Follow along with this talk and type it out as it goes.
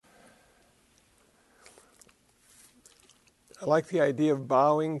I like the idea of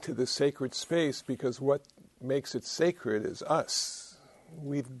bowing to the sacred space because what makes it sacred is us.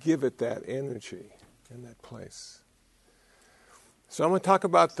 We give it that energy in that place. So I'm going to talk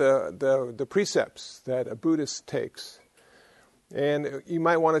about the precepts that a Buddhist takes. And you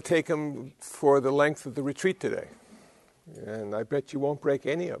might want to take them for the length of the retreat today. And I bet you won't break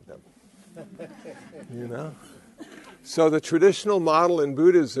any of them. You know? So the traditional model in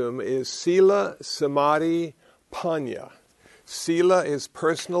Buddhism is Sila, Samadhi, Panya. Sila is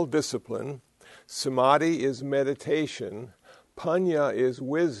personal discipline. Samadhi is meditation. Panya is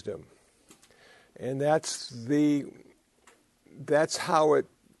wisdom. And that's how it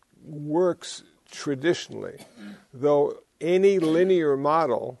works traditionally. Though any linear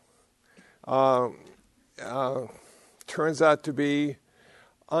model turns out to be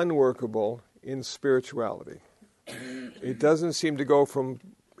unworkable in spirituality. It doesn't seem to go from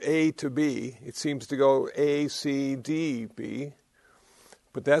A to B. It seems to go A, C, D, B.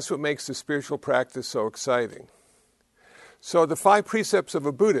 But that's what makes the spiritual practice so exciting. So the 5 precepts of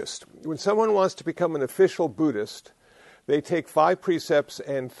a Buddhist. When someone wants to become an official Buddhist, they take 5 precepts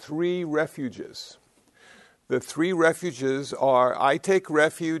and 3 refuges. The 3 refuges are, I take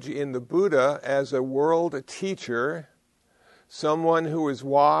refuge in the Buddha as a world teacher, someone who is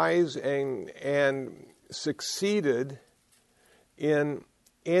wise and succeeded in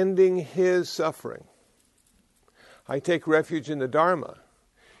ending his suffering. I take refuge in the Dharma.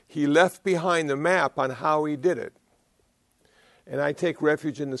 He left behind the map on how he did it. And I take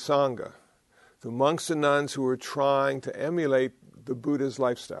refuge in the Sangha, the monks and nuns who are trying to emulate the Buddha's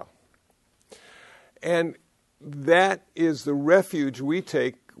lifestyle. And that is the refuge we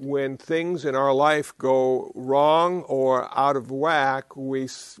take when things in our life go wrong or out of whack. We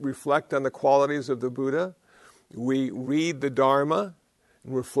reflect on the qualities of the Buddha. We read the Dharma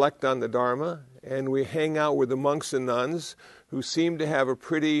and reflect on the Dharma. And we hang out with the monks and nuns who seem to have a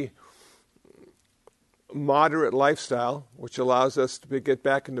pretty moderate lifestyle, which allows us to get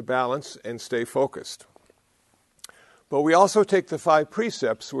back into balance and stay focused. But we also take the 5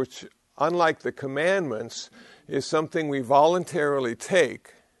 precepts, which, unlike the commandments, is something we voluntarily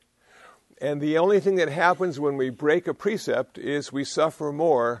take. And the only thing that happens when we break a precept is we suffer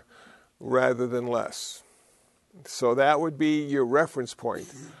more rather than less. So that would be your reference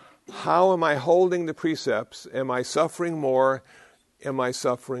point. How am I holding the precepts? Am I suffering more? Am I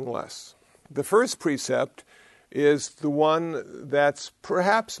suffering less? The first precept is the one that's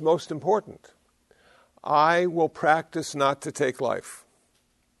perhaps most important. I will practice not to take life.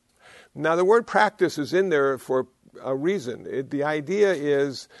 Now, the word practice is in there for a reason. The idea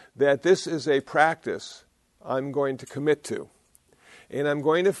is that this is a practice I'm going to commit to. And I'm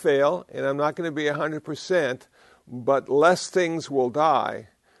going to fail, and I'm not going to be 100%, but less things will die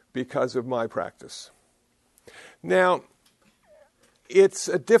because of my practice. Now, it's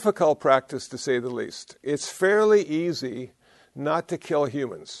a difficult practice, to say the least. It's fairly easy not to kill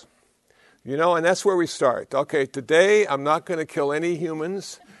humans. You know, and that's where we start. Okay, today I'm not going to kill any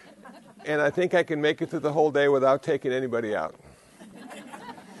humans, and I think I can make it through the whole day without taking anybody out.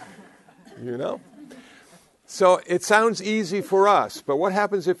 You know? So it sounds easy for us, but what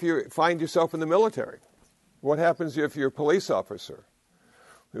happens if you find yourself in the military? What happens if you're a police officer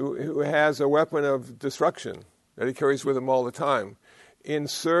who has a weapon of destruction that he carries with him all the time in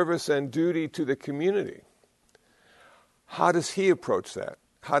service and duty to the community? How does he approach that?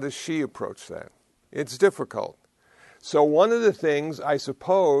 How does she approach that? It's difficult. So one of the things I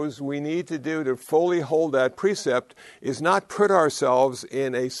suppose we need to do to fully hold that precept is not put ourselves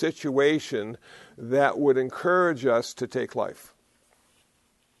in a situation that would encourage us to take life.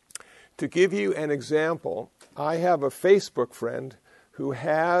 To give you an example, I have a Facebook friend who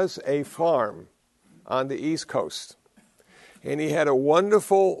has a farm on the East Coast. And he had a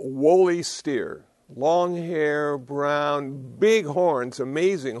wonderful woolly steer, long hair, brown, big horns,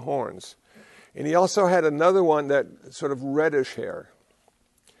 amazing horns. And he also had another one that sort of reddish hair.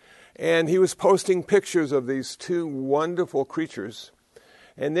 And he was posting pictures of these 2 wonderful creatures.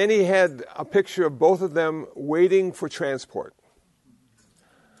 And then he had a picture of both of them waiting for transport.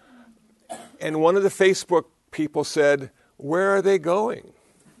 And one of the Facebook people said, "Where are they going?"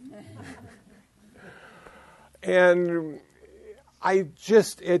 And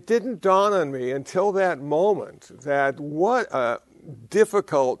it didn't dawn on me until that moment that what a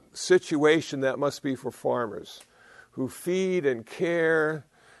difficult situation that must be for farmers who feed and care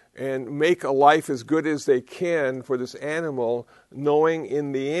and make a life as good as they can for this animal, knowing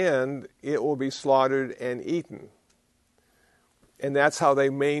in the end it will be slaughtered and eaten. And that's how they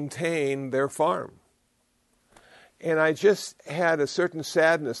maintain their farm. And I just had a certain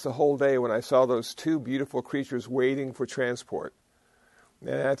sadness the whole day when I saw those two beautiful creatures waiting for transport.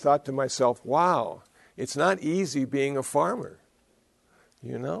 And I thought to myself, wow, it's not easy being a farmer,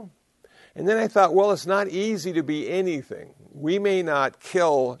 you know? And then I thought, well, it's not easy to be anything. We may not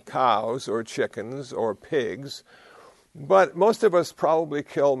kill cows or chickens or pigs, but most of us probably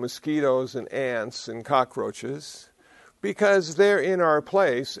kill mosquitoes and ants and cockroaches because they're in our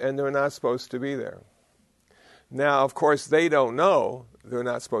place and they're not supposed to be there. Now, of course, they don't know they're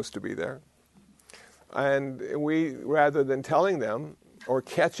not supposed to be there. And we, rather than telling them or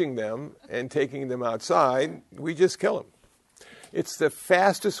catching them and taking them outside, we just kill them. It's the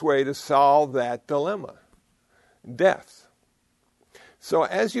fastest way to solve that dilemma, death. So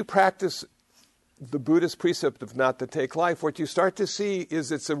as you practice the Buddhist precept of not to take life, what you start to see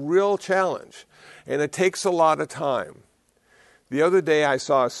is it's a real challenge, and it takes a lot of time. The other day I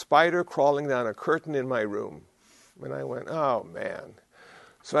saw a spider crawling down a curtain in my room, and I went, oh man.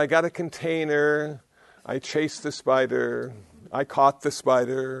 So I got a container, I chased the spider, I caught the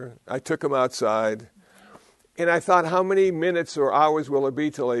spider, I took him outside, and I thought, how many minutes or hours will it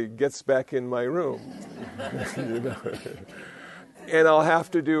be till he gets back in my room? You know? And I'll have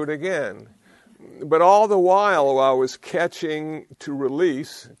to do it again. But all the while I was catching to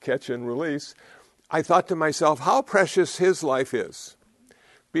release, catch and release, I thought to myself, how precious his life is.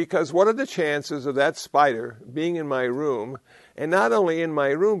 Because what are the chances of that spider being in my room, and not only in my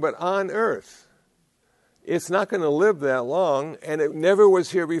room, but on earth? It's not going to live that long, and it never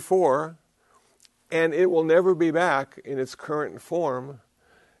was here before, and it will never be back in its current form.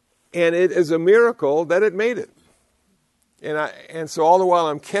 And it is a miracle that it made it. And so all the while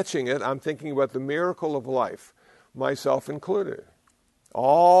I'm catching it, I'm thinking about the miracle of life, myself included.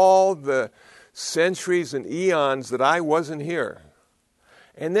 All the centuries and eons that I wasn't here.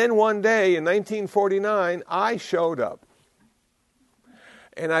 And then one day in 1949, I showed up.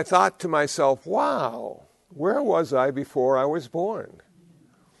 And I thought to myself, wow, where was I before I was born?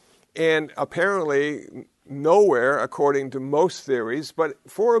 And apparently nowhere, according to most theories, but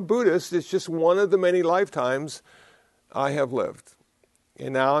for a Buddhist, it's just one of the many lifetimes I have lived.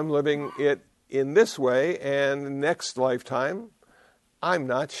 And now I'm living it in this way, and next lifetime, I'm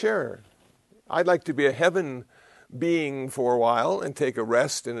not sure. I'd like to be a heaven being for a while and take a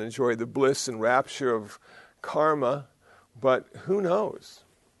rest and enjoy the bliss and rapture of karma, but who knows?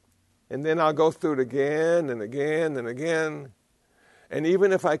 And then I'll go through it again and again and again. And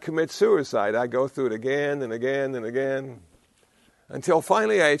even if I commit suicide, I go through it again and again and again until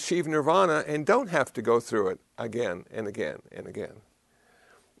finally I achieve nirvana and don't have to go through it again and again and again.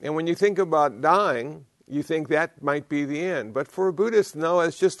 And when you think about dying, you think that might be the end. But for a Buddhist, no,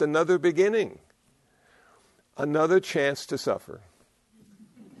 it's just another beginning, another chance to suffer.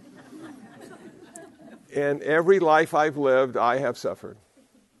 And every life I've lived, I have suffered.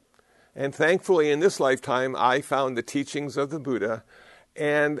 And thankfully, in this lifetime, I found the teachings of the Buddha,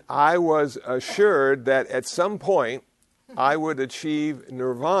 and I was assured that at some point, I would achieve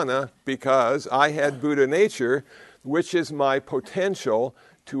nirvana because I had Buddha nature, which is my potential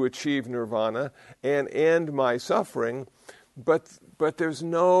to achieve nirvana and end my suffering. But there's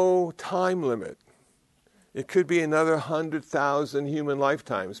no time limit. It could be another 100,000 human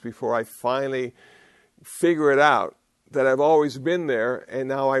lifetimes before I finally figure it out that I've always been there, and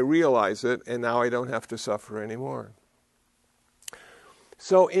now I realize it, and now I don't have to suffer anymore.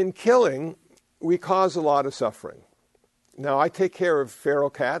 So in killing, we cause a lot of suffering. Now, I take care of feral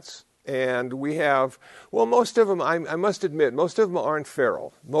cats, and we have, well, most of them, I must admit, most of them aren't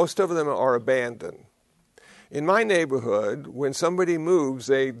feral. Most of them are abandoned. In my neighborhood, when somebody moves,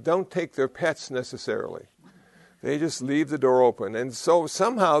 they don't take their pets necessarily. They just leave the door open. And so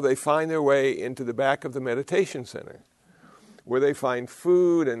somehow they find their way into the back of the meditation center, where they find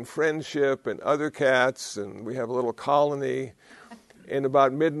food and friendship and other cats, and we have a little colony. And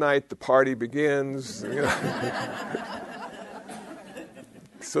about midnight, the party begins. You know.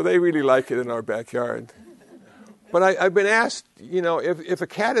 So they really like it in our backyard. But I've been asked, you know, if a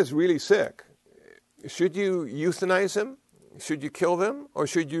cat is really sick, should you euthanize him? Should you kill them? Or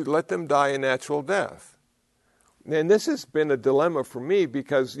should you let them die a natural death? And this has been a dilemma for me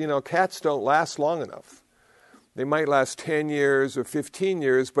because, you know, cats don't last long enough. They might last 10 years or 15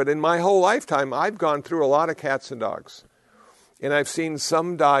 years, but in my whole lifetime, I've gone through a lot of cats and dogs. And I've seen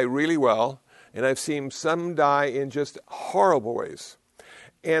some die really well, and I've seen some die in just horrible ways.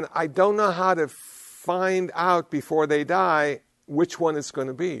 And I don't know how to find out before they die which one it's going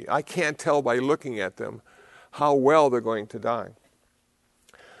to be. I can't tell by looking at them how well they're going to die.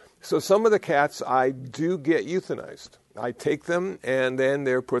 So some of the cats I do get euthanized. I take them and then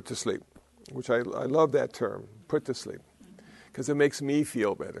they're put to sleep, which I love that term, put to sleep because it makes me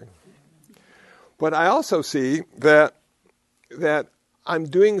feel better. But I also see that I'm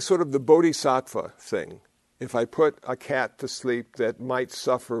doing sort of the bodhisattva thing. If I put a cat to sleep that might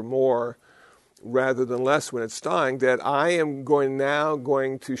suffer more rather than less when it's dying, that I am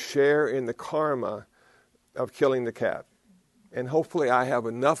going to share in the karma of killing the cat. And hopefully I have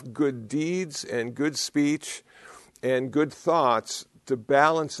enough good deeds and good speech and good thoughts to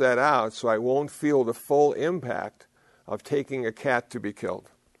balance that out so I won't feel the full impact of taking a cat to be killed.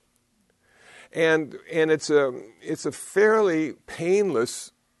 And it's a fairly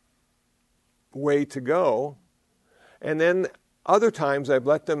painless way to go. And then other times I've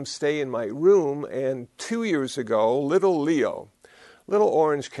let them stay in my room, and 2 years ago, little Leo, little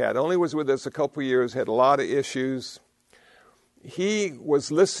orange cat, only was with us a couple years, had a lot of issues. He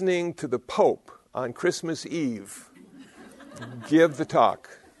was listening to the Pope on Christmas Eve give the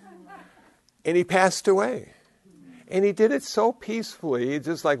talk, and he passed away. And he did it so peacefully,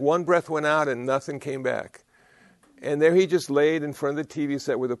 just like one breath went out and nothing came back. And there he just laid in front of the TV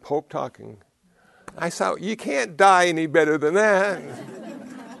set with the Pope talking. I thought, you can't die any better than that.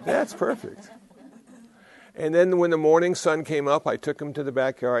 That's perfect. And then when the morning sun came up, I took him to the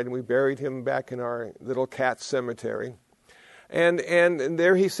backyard and we buried him back in our little cat cemetery. And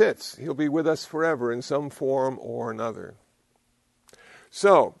there he sits. He'll be with us forever in some form or another.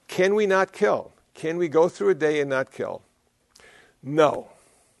 So, can we not kill? Can we go through a day and not kill? No,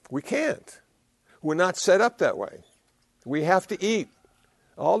 we can't. We're not set up that way. We have to eat.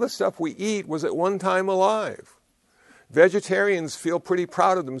 All the stuff we eat was at one time alive. Vegetarians feel pretty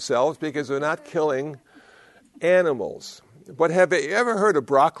proud of themselves because they're not killing animals. But have you ever heard a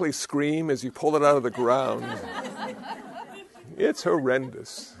broccoli scream as you pull it out of the ground? It's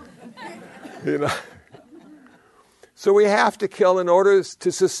horrendous. You know. So we have to kill in order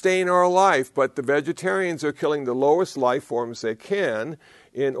to sustain our life, but the vegetarians are killing the lowest life forms they can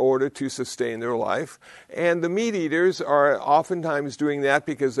in order to sustain their life. And the meat eaters are oftentimes doing that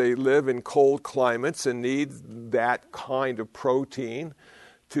because they live in cold climates and need that kind of protein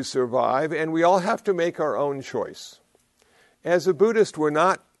to survive. And we all have to make our own choice. As a Buddhist, we're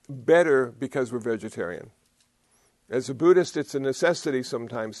not better because we're vegetarian. As a Buddhist, it's a necessity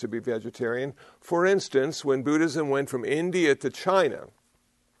sometimes to be vegetarian. For instance, when Buddhism went from India to China.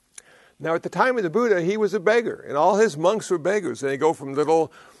 Now, at the time of the Buddha, he was a beggar, and all his monks were beggars. And they go from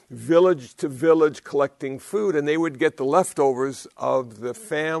little village to village collecting food, and they would get the leftovers of the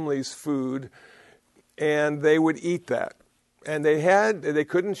family's food, and they would eat that. And they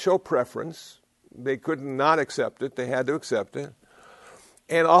couldn't show preference. They could not accept it. They had to accept it.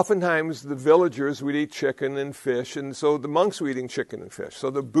 And oftentimes the villagers would eat chicken and fish, and so the monks were eating chicken and fish. So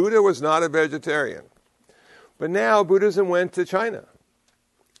the Buddha was not a vegetarian. But now Buddhism went to China.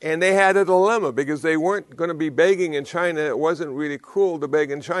 And they had a dilemma because they weren't going to be begging in China. It wasn't really cool to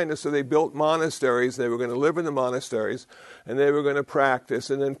beg in China, so they built monasteries. They were going to live in the monasteries, and they were going to practice.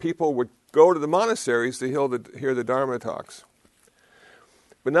 And then people would go to the monasteries to hear the Dharma talks.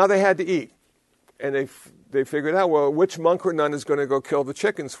 But now they had to eat. And they figured out, well, which monk or nun is going to go kill the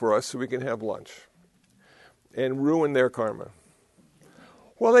chickens for us so we can have lunch and ruin their karma?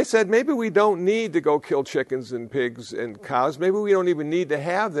 Well, they said, maybe we don't need to go kill chickens and pigs and cows. Maybe we don't even need to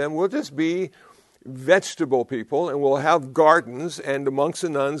have them. We'll just be vegetable people, and we'll have gardens, and the monks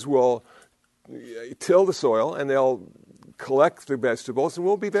and nuns will till the soil, and they'll collect the vegetables, and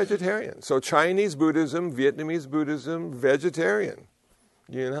we'll be vegetarian. So Chinese Buddhism, Vietnamese Buddhism, vegetarian,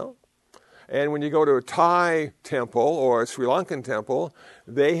 you know? And when you go to a Thai temple or a Sri Lankan temple,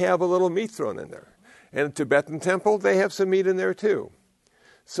 they have a little meat thrown in there. And a Tibetan temple, they have some meat in there too.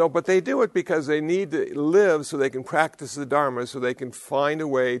 So, but they do it because they need to live so they can practice the Dharma, so they can find a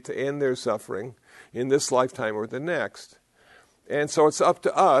way to end their suffering in this lifetime or the next. And so it's up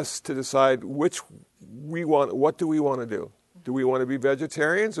to us to decide what do we want to do? Do we want to be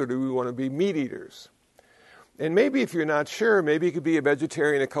vegetarians or do we want to be meat eaters? And maybe if you're not sure, maybe you could be a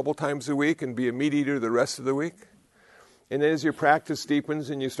vegetarian a couple times a week and be a meat eater the rest of the week. And then as your practice deepens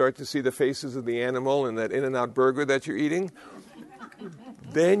and you start to see the faces of the animal and that In-N-Out burger that you're eating,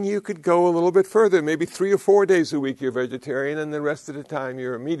 then you could go a little bit further. Maybe 3 or 4 days a week you're vegetarian and the rest of the time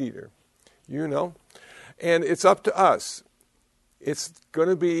you're a meat eater. You know? And it's up to us. It's going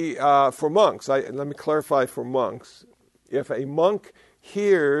to be for monks. Let me clarify for monks. If a monk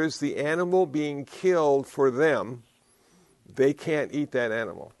hears the animal being killed for them, they can't eat that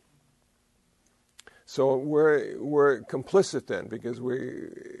animal. So we're complicit then because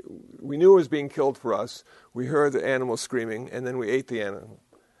we knew it was being killed for us. We heard the animal screaming, and then we ate the animal.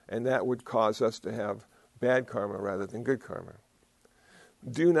 And that would cause us to have bad karma rather than good karma.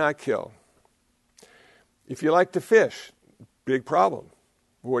 Do not kill. If you like to fish, big problem.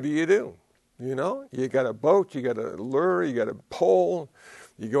 What do? You know, you got a boat, you got a lure, you got a pole,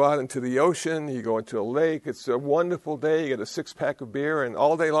 you go out into the ocean, you go into a lake, it's a wonderful day, you get a 6-pack of beer, and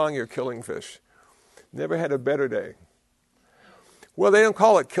all day long you're killing fish. Never had a better day. Well, they don't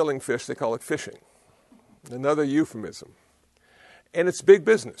call it killing fish, they call it fishing. Another euphemism. And it's big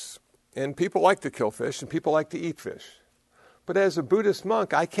business. And people like to kill fish, and people like to eat fish. But as a Buddhist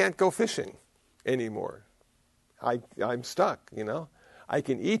monk, I can't go fishing anymore. I'm stuck, you know. I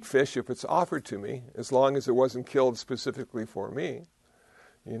can eat fish if it's offered to me, as long as it wasn't killed specifically for me,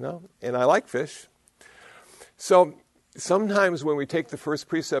 you know. And I like fish. So sometimes when we take the first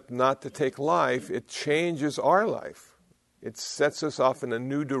precept not to take life, it changes our life. It sets us off in a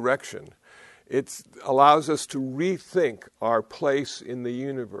new direction. It allows us to rethink our place in the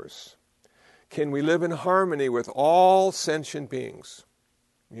universe. Can we live in harmony with all sentient beings,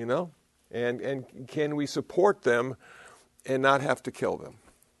 you know? And can we support them and not have to kill them?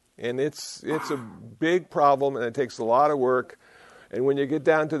 And it's a big problem, and it takes a lot of work. And when you get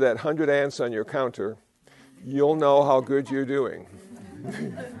down to that 100 ants on your counter, you'll know how good you're doing.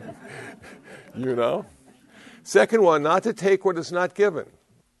 You know? Second one, not to take what is not given.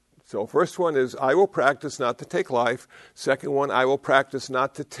 So first one is, I will practice not to take life. Second one, I will practice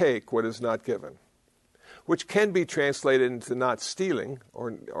not to take what is not given, which can be translated into not stealing,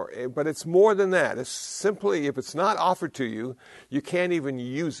 but it's more than that. It's simply, if it's not offered to you, you can't even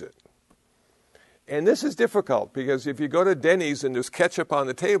use it. And this is difficult, because if you go to Denny's and there's ketchup on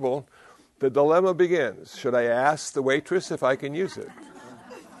the table, the dilemma begins. Should I ask the waitress if I can use it?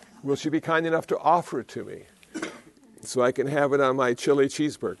 Will she be kind enough to offer it to me so I can have it on my chili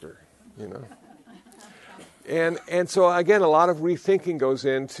cheeseburger, you know? And so, again, a lot of rethinking goes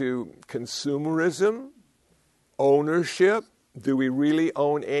into consumerism, ownership. Do we really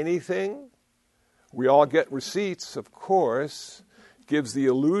own anything? We all get receipts, of course. Gives the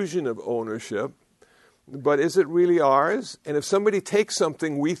illusion of ownership. But is it really ours? And if somebody takes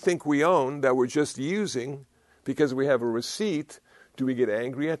something we think we own that we're just using because we have a receipt, do we get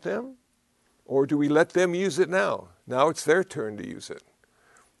angry at them? Or do we let them use it now? Now it's their turn to use it.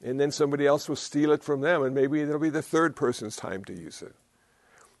 And then somebody else will steal it from them, and maybe it'll be the third person's time to use it.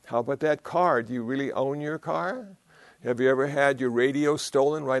 How about that car? Do you really own your car? Have you ever had your radio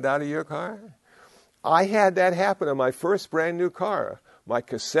stolen right out of your car? I had that happen on my first brand new car. My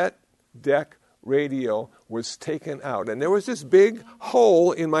cassette deck radio was taken out. And there was this big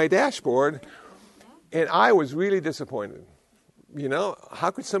hole in my dashboard, and I was really disappointed. You know,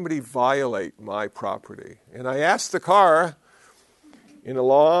 how could somebody violate my property? And I asked the car in a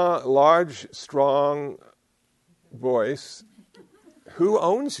large, strong voice, who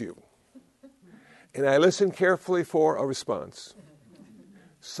owns you? And I listened carefully for a response.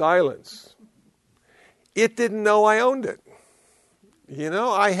 Silence. It didn't know I owned it. You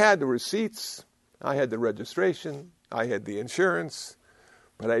know, I had the receipts, I had the registration, I had the insurance,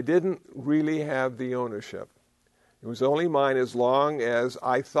 but I didn't really have the ownership. It was only mine as long as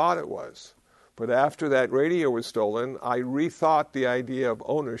I thought it was. But after that radio was stolen, I rethought the idea of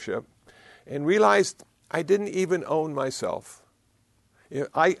ownership and realized I didn't even own myself.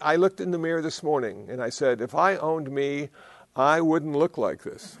 I looked in the mirror this morning and I said, if I owned me, I wouldn't look like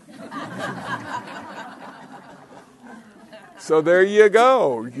this. So there you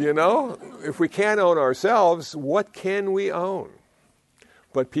go, you know. If we can't own ourselves, what can we own?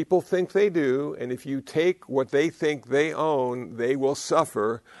 But people think they do, and if you take what they think they own, they will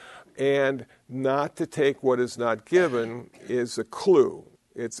suffer. And not to take what is not given is a clue.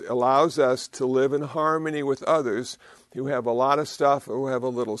 It allows us to live in harmony with others who have a lot of stuff or who have a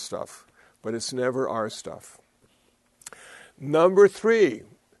little stuff. But it's never our stuff. Number 3,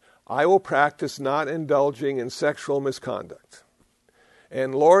 I will practice not indulging in sexual misconduct.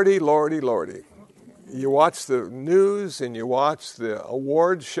 And lordy, lordy, lordy. You watch the news and you watch the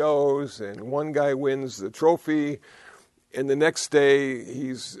award shows, and one guy wins the trophy, and the next day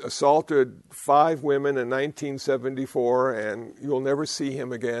he's assaulted 5 women in 1974, and you'll never see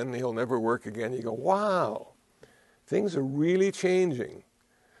him again. He'll never work again. You go, wow, things are really changing.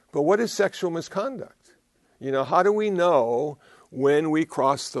 But what is sexual misconduct? You know, how do we know when we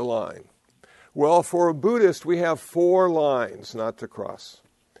cross the line? Well, for a Buddhist, we have 4 lines not to cross.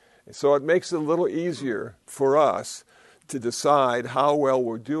 So it makes it a little easier for us to decide how well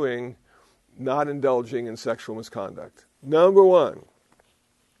we're doing not indulging in sexual misconduct. Number 1,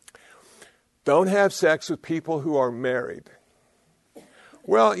 don't have sex with people who are married.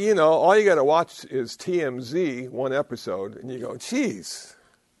 Well, you know, all you got to watch is TMZ, one episode, and you go, geez,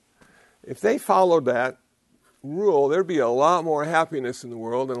 if they followed that rule, there'd be a lot more happiness in the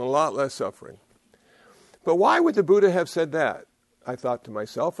world and a lot less suffering. But why would the Buddha have said that? I thought to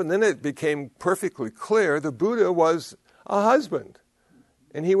myself, and then it became perfectly clear the Buddha was a husband,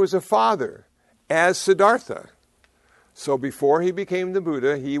 and he was a father, as Siddhartha. So before he became the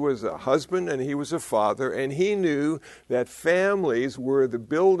Buddha, he was a husband and he was a father, and he knew that families were the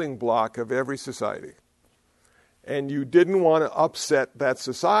building block of every society. And you didn't want to upset that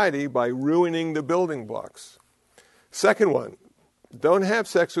society by ruining the building blocks. Second one, don't have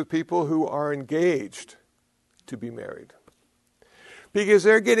sex with people who are engaged to be married, because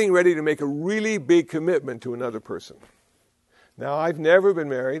they're getting ready to make a really big commitment to another person. Now, I've never been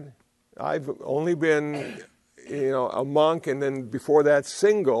married. I've only been, a monk, and then before that,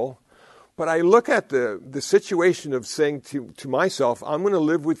 single. But I look at the situation of saying to myself, I'm going to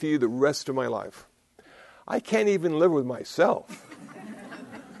live with you the rest of my life. I can't even live with myself,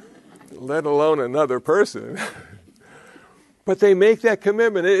 let alone another person. But they make that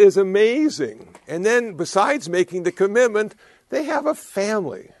commitment. It is amazing. And then besides making the commitment, they have a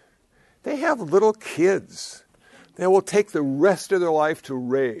family. They have little kids that will take the rest of their life to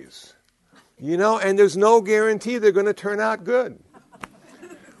raise. And there's no guarantee they're going to turn out good.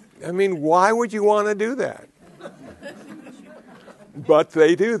 I mean, why would you want to do that? But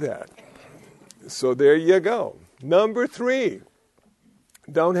they do that. So there you go. Number 3,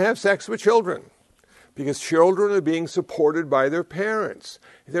 don't have sex with children, because children are being supported by their parents.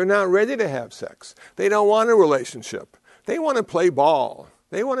 They're not ready to have sex. They don't want a relationship. They want to play ball.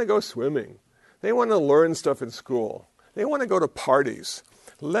 They want to go swimming. They want to learn stuff in school. They want to go to parties.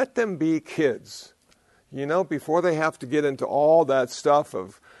 Let them be kids, before they have to get into all that stuff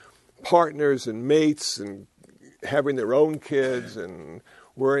of partners and mates and having their own kids and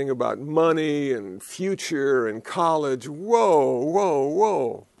worrying about money and future and college.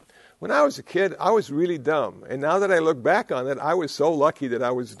 Whoa. When I was a kid, I was really dumb. And now that I look back on it, I was so lucky that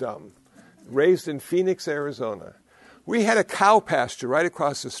I was dumb. Raised in Phoenix, Arizona. We had a cow pasture right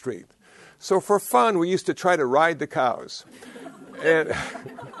across the street. So for fun, we used to try to ride the cows. And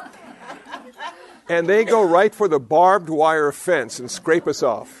they go right for the barbed wire fence and scrape us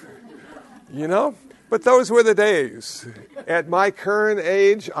off. But those were the days. At my current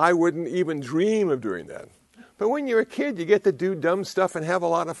age, I wouldn't even dream of doing that. But when you're a kid, you get to do dumb stuff and have a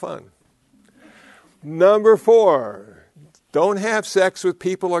lot of fun. Number 4, don't have sex with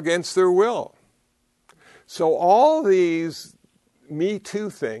people against their will. So all these Me Too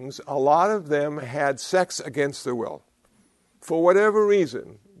things, a lot of them had sex against their will. For whatever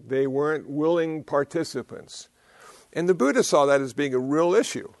reason, they weren't willing participants. And the Buddha saw that as being a real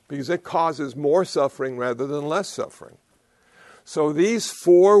issue, because it causes more suffering rather than less suffering. So these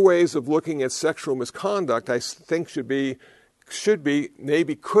 4 ways of looking at sexual misconduct, I think could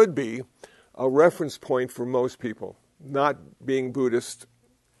be a reference point for most people, not being Buddhist,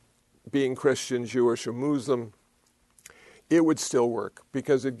 being Christian, Jewish, or Muslim. It would still work,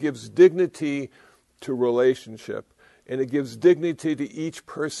 because it gives dignity to relationship, and it gives dignity to each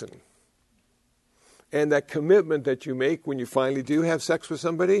person. And that commitment that you make when you finally do have sex with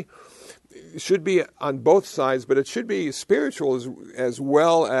somebody should be on both sides, but it should be spiritual as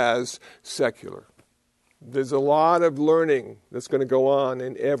well as secular. There's a lot of learning that's going to go on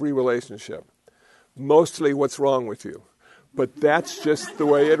in every relationship. Mostly what's wrong with you. But that's just the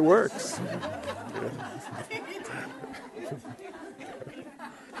way it works.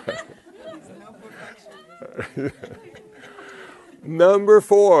 Number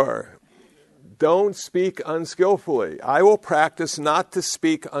 4, don't speak unskillfully. I will practice not to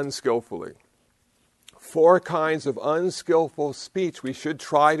speak unskillfully. 4 kinds of unskillful speech we should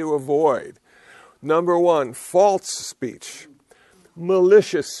try to avoid. Number 1, false speech,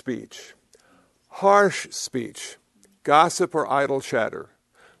 malicious speech, harsh speech, gossip or idle chatter.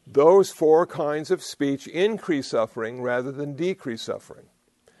 Those 4 kinds of speech increase suffering rather than decrease suffering.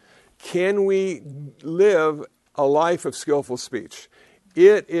 Can we live a life of skillful speech?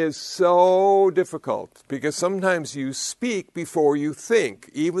 It is so difficult, because sometimes you speak before you think,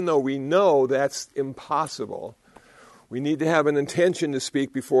 even though we know that's impossible. We need to have an intention to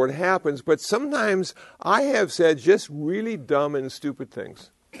speak before it happens, but sometimes I have said just really dumb and stupid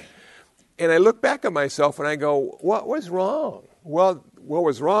things. And I look back at myself and I go, what was wrong? Well, what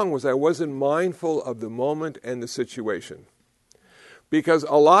was wrong was I wasn't mindful of the moment and the situation. Because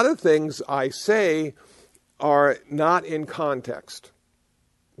a lot of things I say are not in context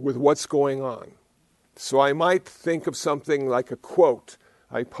with what's going on. So I might think of something like a quote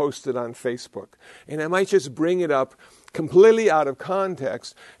I posted on Facebook, and I might just bring it up completely out of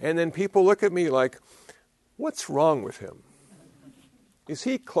context, and then people look at me like, what's wrong with him? Is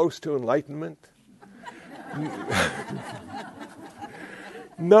he close to enlightenment?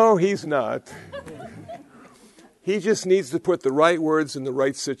 No, he's not. He just needs to put the right words in the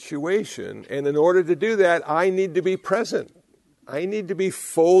right situation. And in order to do that, I need to be present. I need to be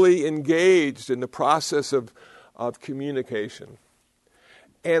fully engaged in the process of communication.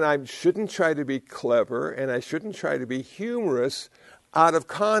 And I shouldn't try to be clever, and I shouldn't try to be humorous out of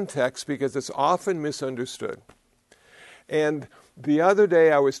context because it's often misunderstood. And the other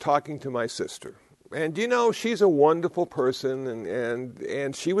day I was talking to my sister. And you know, she's a wonderful person,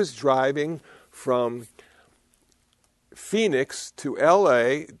 and she was driving from Phoenix to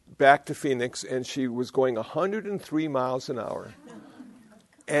LA, back to Phoenix, and she was going 103 miles an hour.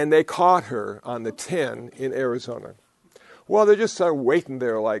 And they caught her on the 10 in Arizona. Well, they just started waiting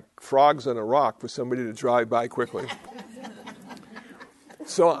there like frogs on a rock for somebody to drive by quickly.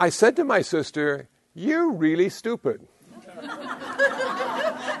 So I said to my sister, "You're really stupid."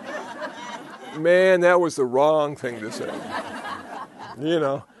 Man, that was the wrong thing to say. You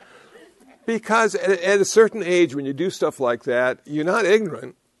know. Because at a certain age, when you do stuff like that, you're not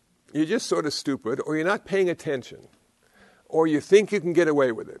ignorant, you're just sort of stupid, or you're not paying attention, or you think you can get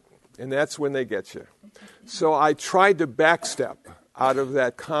away with it, and that's when they get you. So I tried to backstep out of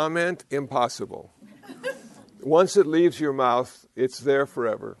that comment. Impossible. Once it leaves your mouth, it's there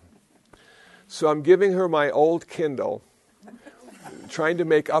forever. So I'm giving her my old Kindle, trying to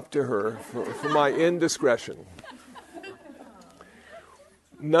make up to her for my indiscretion.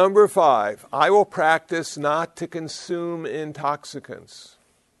 Number 5, I will practice not to consume intoxicants.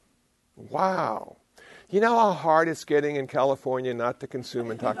 Wow. You know how hard it's getting in California not to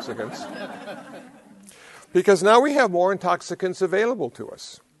consume intoxicants? Because now we have more intoxicants available to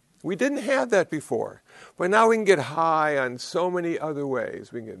us. We didn't have that before. But now we can get high on so many other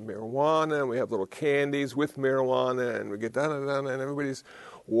ways. We can get marijuana, and we have little candies with marijuana, and we get da-da-da, and everybody's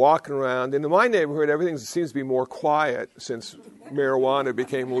walking around. And in my neighborhood, everything seems to be more quiet since marijuana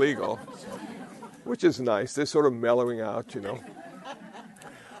became legal, which is nice. They're sort of mellowing out, you know.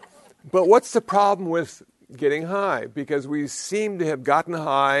 But what's the problem with getting high? Because we seem to have gotten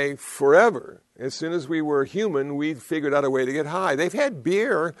high forever. As soon as we were human, we figured out a way to get high. They've had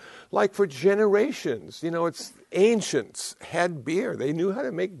beer like for generations. You know, it's ancients had beer. They knew how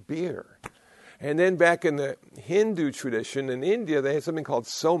to make beer. And then back in the Hindu tradition in India, they had something called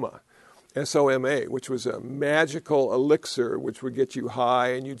soma, S-O-M-A, which was a magical elixir which would get you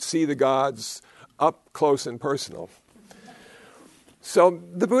high, and you'd see the gods up close and personal. So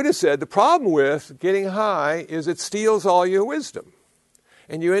the Buddha said the problem with getting high is it steals all your wisdom.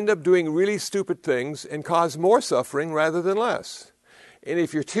 And you end up doing really stupid things and cause more suffering rather than less. And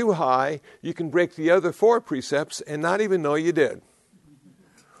if you're too high, you can break the other 4 precepts and not even know you did.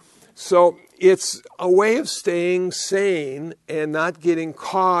 So it's a way of staying sane and not getting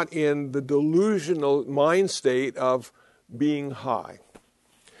caught in the delusional mind state of being high.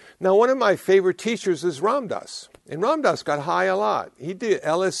 Now, one of my favorite teachers is Ram Dass. And Ram Dass got high a lot. He did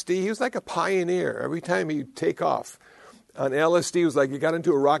LSD. He was like a pioneer. Every time he'd take off on LSD, it was like he got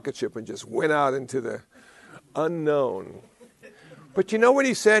into a rocket ship and just went out into the unknown. But you know what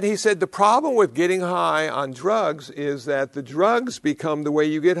he said? He said the problem with getting high on drugs is that the drugs become the way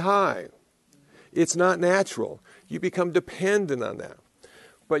you get high. It's not natural. You become dependent on that.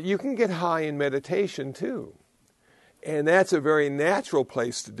 But you can get high in meditation too. And that's a very natural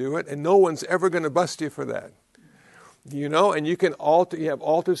place to do it, and no one's ever going to bust you for that. You know, and you have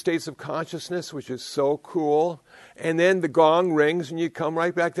altered states of consciousness, which is so cool. And then the gong rings and you come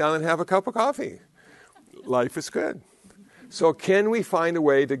right back down and have a cup of coffee. Life is good. So can we find a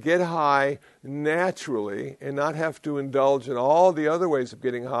way to get high naturally and not have to indulge in all the other ways of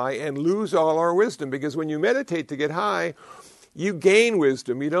getting high and lose all our wisdom? Because when you meditate to get high, you gain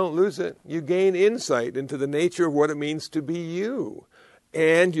wisdom. You don't lose it. You gain insight into the nature of what it means to be you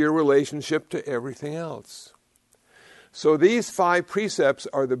and your relationship to everything else. So these 5 precepts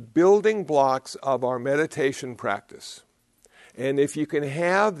are the building blocks of our meditation practice. And if you can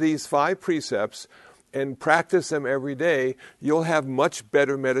have these 5 precepts and practice them every day, you'll have much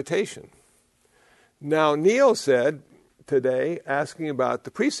better meditation. Now, Neil said today, asking about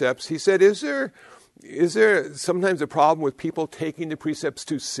the precepts, he said, is there sometimes a problem with people taking the precepts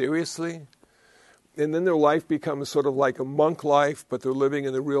too seriously? And then their life becomes sort of like a monk life, but they're living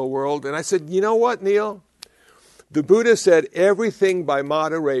in the real world. And I said, you know what, Neil? The Buddha said everything by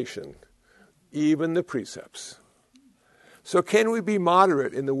moderation, even the precepts. So can we be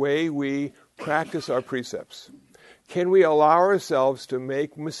moderate in the way we practice our precepts? Can we allow ourselves to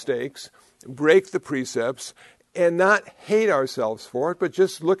make mistakes, break the precepts, and not hate ourselves for it, but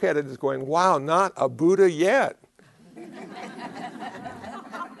just look at it as going, wow, not a Buddha yet.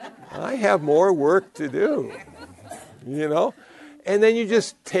 I have more work to do, you know? And then you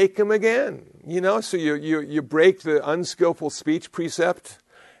just take them again, So you break the unskillful speech precept,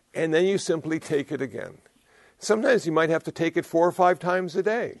 and then you simply take it again. Sometimes you might have to take it 4 or 5 times a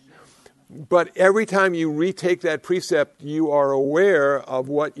day. But every time you retake that precept, you are aware of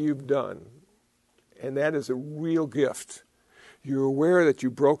what you've done. And that is a real gift. You're aware that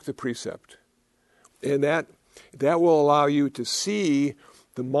you broke the precept. And that will allow you to see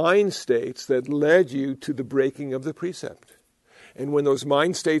the mind states that led you to the breaking of the precept. And when those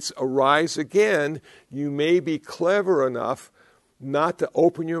mind states arise again, you may be clever enough not to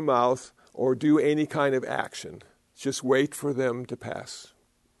open your mouth or do any kind of action. Just wait for them to pass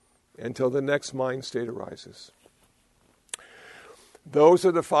until the next mind state arises. Those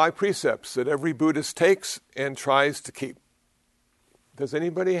are the 5 precepts that every Buddhist takes and tries to keep. Does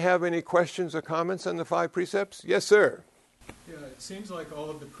anybody have any questions or comments on the 5 precepts? Yes, sir. Yeah, it seems like all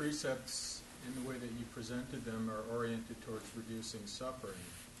of the precepts in the way that you presented them are oriented towards reducing suffering.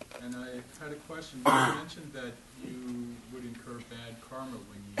 And I had a question. You mentioned that you would incur bad karma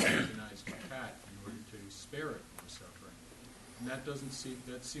when you euthanized a cat in order to spare it from suffering. And that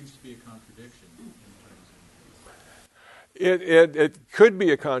seems to be a contradiction in terms of... It could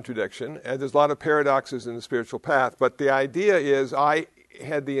be a contradiction, and there's a lot of paradoxes in the spiritual path, but the idea is I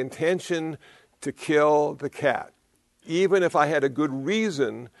had the intention to kill the cat. Even if I had a good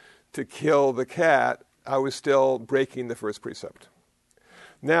reason to kill the cat, I was still breaking the first precept.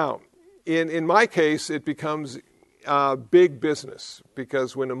 Now, in my case, it becomes big business,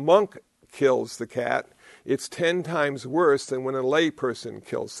 because when a monk kills the cat, it's 10 times worse than when a lay person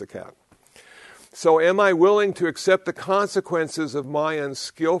kills the cat. So am I willing to accept the consequences of my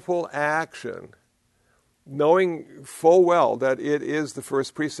unskillful action, knowing full well that it is the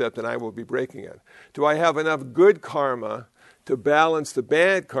first precept and I will be breaking it? Do I have enough good karma to balance the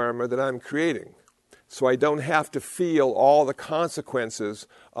bad karma that I'm creating, so I don't have to feel all the consequences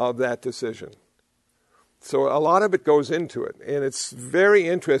of that decision? So a lot of it goes into it, and it's very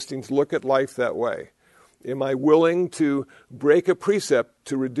interesting to look at life that way. Am I willing to break a precept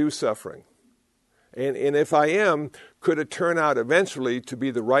to reduce suffering? And if I am, could it turn out eventually to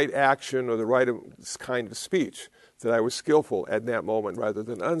be the right action or the right kind of speech, that I was skillful at that moment rather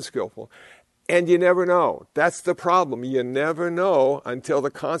than unskillful? And you never know. That's the problem. You never know until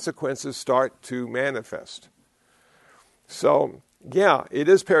the consequences start to manifest. So, yeah, it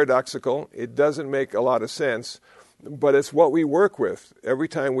is paradoxical. It doesn't make a lot of sense, but it's what we work with every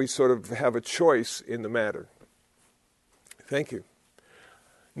time we sort of have a choice in the matter. Thank you.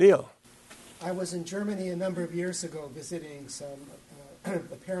 Neil. I was in Germany a number of years ago visiting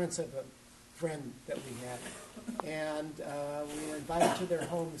the parents of a friend that we had. And we were invited to their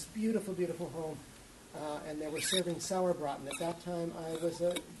home, this beautiful, beautiful home. And they were serving sauerbraten. And at that time, I was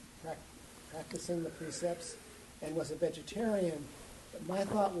practicing the precepts and was a vegetarian. But my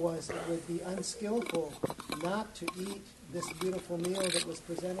thought was it would be unskillful not to eat this beautiful meal that was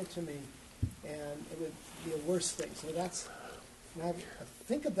presented to me. And it would be a worse thing. So that's... And I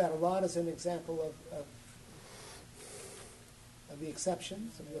think of that a lot as an example of the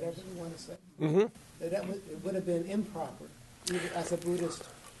exceptions, of whatever you want to say. Mm-hmm. It would have been improper, even as a Buddhist,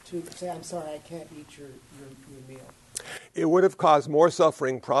 to say, I'm sorry, I can't eat your meal. It would have caused more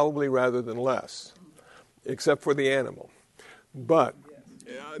suffering probably rather than less, except for the animal. But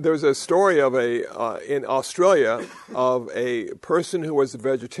there's a story of in Australia of a person who was a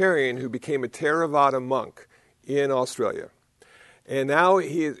vegetarian who became a Theravada monk in Australia. And now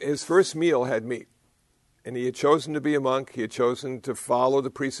his first meal had meat. And he had chosen to be a monk. He had chosen to follow the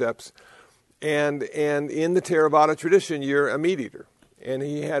precepts. And in the Theravada tradition, you're a meat eater. And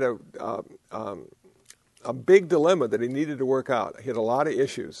he had a big dilemma that he needed to work out. He had a lot of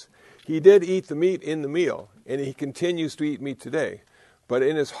issues. He did eat the meat in the meal, and he continues to eat meat today. But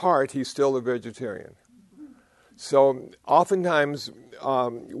in his heart, he's still a vegetarian. So oftentimes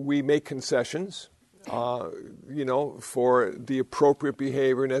we make concessions, for the appropriate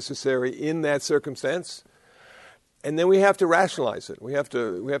behavior necessary in that circumstance. And then we have to rationalize it. We have to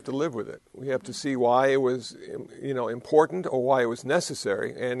live with it. We have to see why it was, important or why it was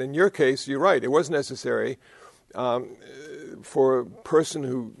necessary. And in your case, you're right. It was necessary for a person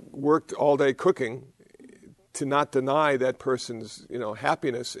who worked all day cooking to not deny that person's,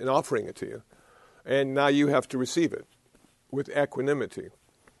 happiness in offering it to you. And now you have to receive it with equanimity.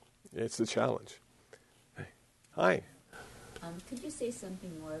 It's a challenge. Hi. Could you say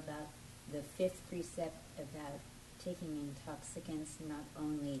something more about the 5th precept about taking intoxicants, not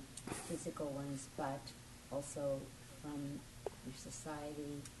only physical ones, but also from your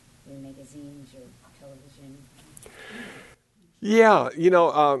society, your magazines, your television? Yeah,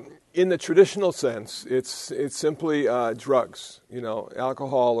 in the traditional sense, it's simply drugs,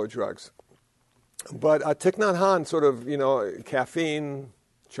 alcohol or drugs. But Thich Nhat Hanh sort of, caffeine,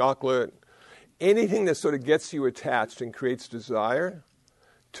 chocolate, anything that sort of gets you attached and creates desire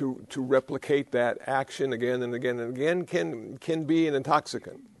to replicate that action again and again and again can be an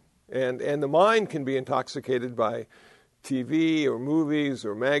intoxicant. And the mind can be intoxicated by TV or movies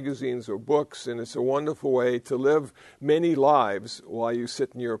or magazines or books, and it's a wonderful way to live many lives while you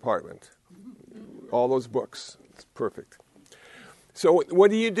sit in your apartment. All those books. It's perfect. So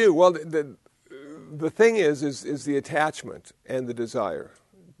what do you do? Well, the thing is the attachment and the desire.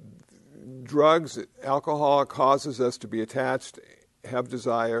 Drugs, alcohol causes us to be attached, have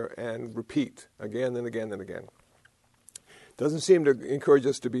desire, and repeat again and again and again. Doesn't seem to encourage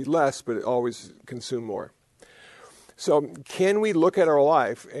us to be less, but always consume more. So can we look at our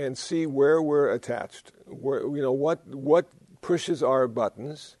life and see where we're attached? What pushes our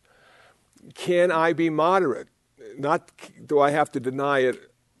buttons? Can I be moderate? Not do I have to deny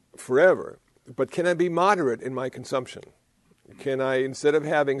it forever, but can I be moderate in my consumption? Can I, instead of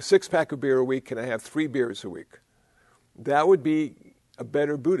having a 6-pack of beer a week, can I have 3 beers a week? That would be a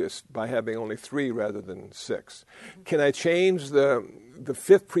better Buddhist by having only 3 rather than 6. Can I change the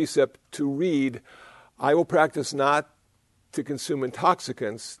 5th precept to read, I will practice not to consume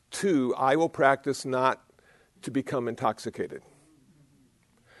intoxicants, to I will practice not to become intoxicated.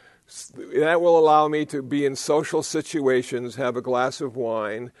 That will allow me to be in social situations, have a glass of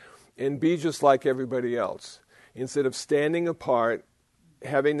wine, and be just like everybody else. Instead of standing apart,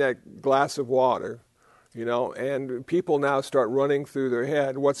 having that glass of water, and people now start running through their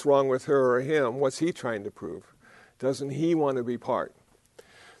head, what's wrong with her or him? What's he trying to prove? Doesn't he want to be part?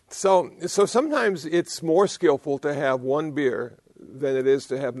 So sometimes it's more skillful to have 1 beer than it is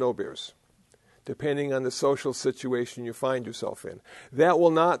to have no beers, depending on the social situation you find yourself in. That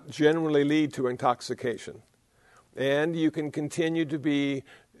will not generally lead to intoxication. And you can continue to be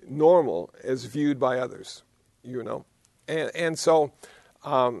normal as viewed by others, And so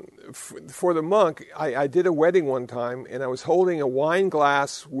for the monk, I did a wedding one time, and I was holding a wine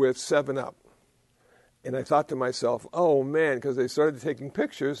glass with 7-Up. And I thought to myself, oh man, because they started taking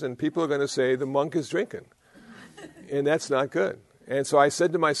pictures and people are going to say the monk is drinking. And that's not good. And so I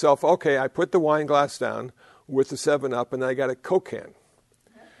said to myself, okay, I put the wine glass down with the 7-Up and I got a Coke can.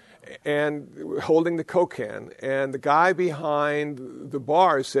 And holding the Coke can. And the guy behind the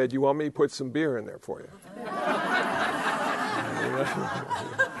bar said, you want me to put some beer in there for you?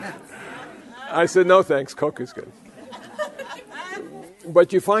 I said, no thanks, Coke is good.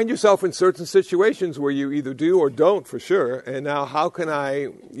 But you find yourself in certain situations where you either do or don't for sure. And now how can I,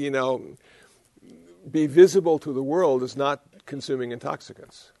 be visible to the world as not consuming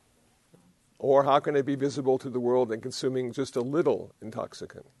intoxicants? Or how can I be visible to the world and consuming just a little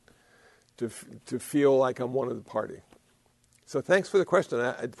intoxicant to feel like I'm one of the party? So thanks for the question.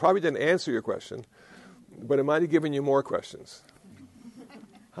 I probably didn't answer your question, but it might have given you more questions.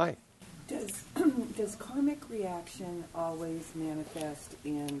 Hi. Does karmic reaction always manifest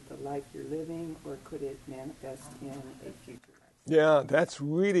in the life you're living, or could it manifest in a future life? Yeah, that's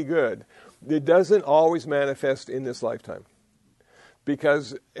really good. It doesn't always manifest in this lifetime,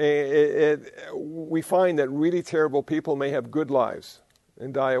 because we find that really terrible people may have good lives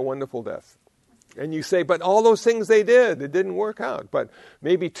and die a wonderful death. And you say, but all those things they did, it didn't work out. But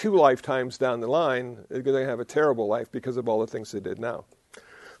maybe 2 lifetimes down the line, they're going to have a terrible life because of all the things they did now.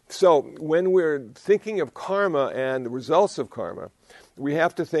 So when we're thinking of karma and the results of karma, we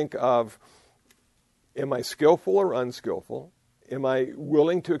have to think of, am I skillful or unskillful? Am I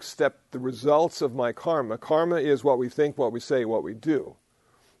willing to accept the results of my karma? Karma is what we think, what we say, what we do.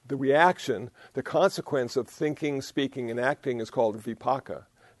 The reaction, the consequence of thinking, speaking, and acting is called vipaka,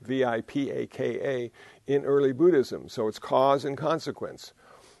 V-I-P-A-K-A, in early Buddhism. So it's cause and consequence.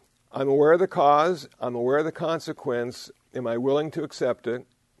 I'm aware of the cause. I'm aware of the consequence. Am I willing to accept it?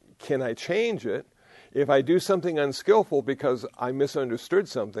 Can I change it? If I do something unskillful because I misunderstood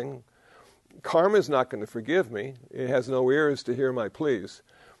something, karma is not going to forgive me. It has no ears to hear my pleas.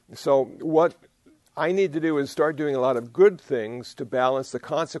 So what I need to do is start doing a lot of good things to balance the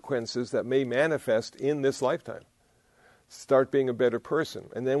consequences that may manifest in this lifetime. Start being a better person.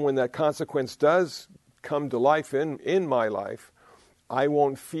 And then when that consequence does come to life in my life, I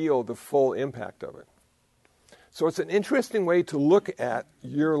won't feel the full impact of it. So it's an interesting way to look at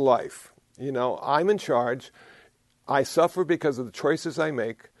your life. I'm in charge. I suffer because of the choices I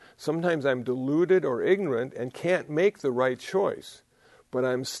make. Sometimes I'm deluded or ignorant and can't make the right choice. But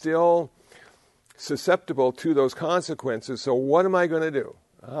I'm still susceptible to those consequences. So what am I going to do?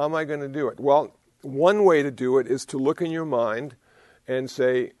 How am I going to do it? Well, one way to do it is to look in your mind and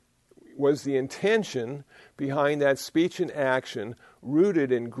say, was the intention behind that speech and action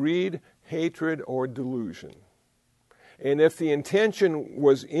rooted in greed, hatred, or delusion? And if the intention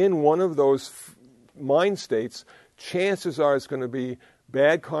was in one of those mind states, chances are it's going to be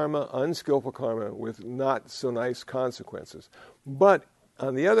bad karma, unskillful karma with not so nice consequences. But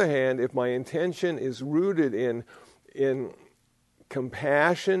on the other hand, if my intention is rooted in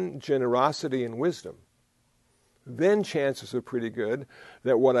compassion, generosity, and wisdom, then chances are pretty good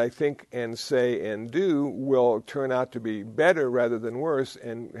that what I think and say and do will turn out to be better rather than worse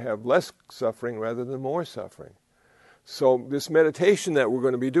and have less suffering rather than more suffering. So this meditation that we're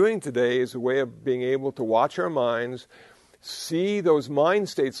going to be doing today is a way of being able to watch our minds, see those mind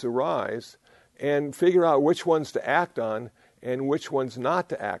states arise, and figure out which ones to act on and which ones not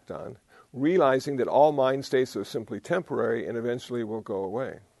to act on, realizing that all mind states are simply temporary and eventually will go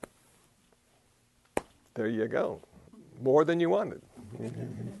away. There you go. More than you wanted.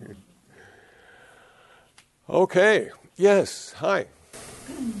 Okay. Yes. Hi.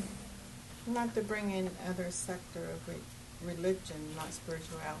 Not to bring in other sector of religion, not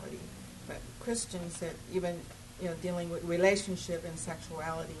spirituality, but Christians that even dealing with relationship and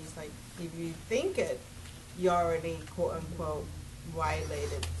sexuality is like if you think it, you already quote unquote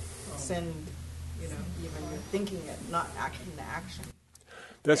violated, sinned. Even you're thinking it, not acting the action.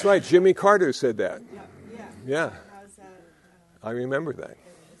 That's right. Jimmy Carter said that. Yeah. How's that? I remember that.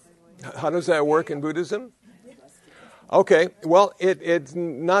 How does that work in Buddhism? Okay, well, it's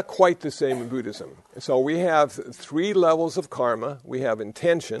not quite the same in Buddhism. So we have 3 levels of karma. We have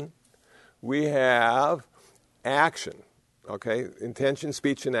intention. We have action. Okay, intention,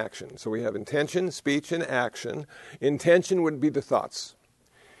 speech, and action. So we have intention, speech, and action. Intention would be the thoughts.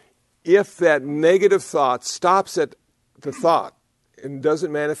 If that negative thought stops at the thought and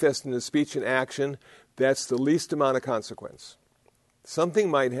doesn't manifest in the speech and action, that's the least amount of consequence. Something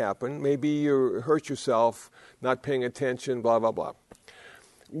might happen. Maybe you hurt yourself, not paying attention, blah, blah, blah.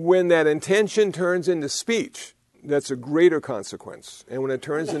 When that intention turns into speech, that's a greater consequence. And when it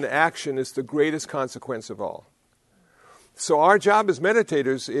turns into action, it's the greatest consequence of all. So our job as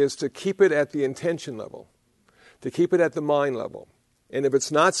meditators is to keep it at the intention level, to keep it at the mind level. And if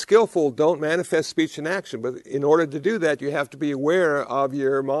it's not skillful, don't manifest speech and action. But in order to do that, you have to be aware of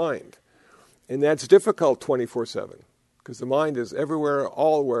your mind. And that's difficult 24/7. Because the mind is everywhere,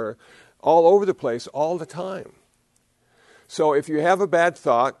 all over the place, all the time. So if you have a bad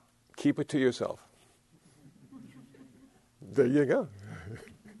thought, keep it to yourself. There you go.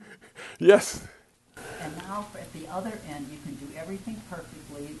 Yes? And now at the other end, you can do everything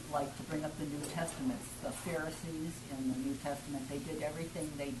perfectly, like to bring up the New Testament. The Pharisees in the New Testament, they did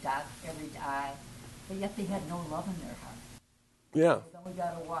everything, they dot every I, but yet they had no love in their heart. Yeah. So then we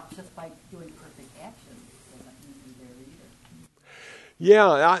got to watch just by doing perfect action. Yeah,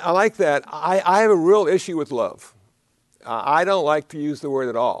 I like that. I have a real issue with love. I don't like to use the word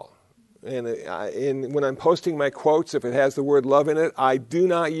at all. And when I'm posting my quotes, if it has the word love in it, I do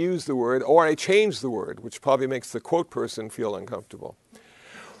not use the word, or I change the word, which probably makes the quote person feel uncomfortable.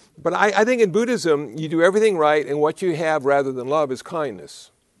 But I think in Buddhism, you do everything right, and what you have rather than love is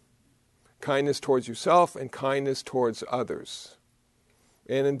kindness. Kindness towards yourself and kindness towards others.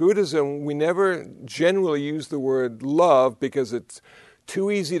 And in Buddhism, we never generally use the word love because it's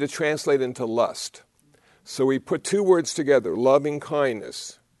too easy to translate into lust. So we put 2 words together, loving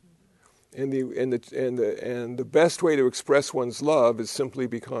kindness. And the best way to express one's love is simply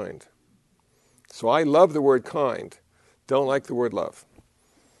be kind. So I love the word kind, don't like the word love.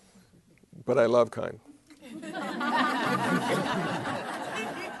 But I love kind.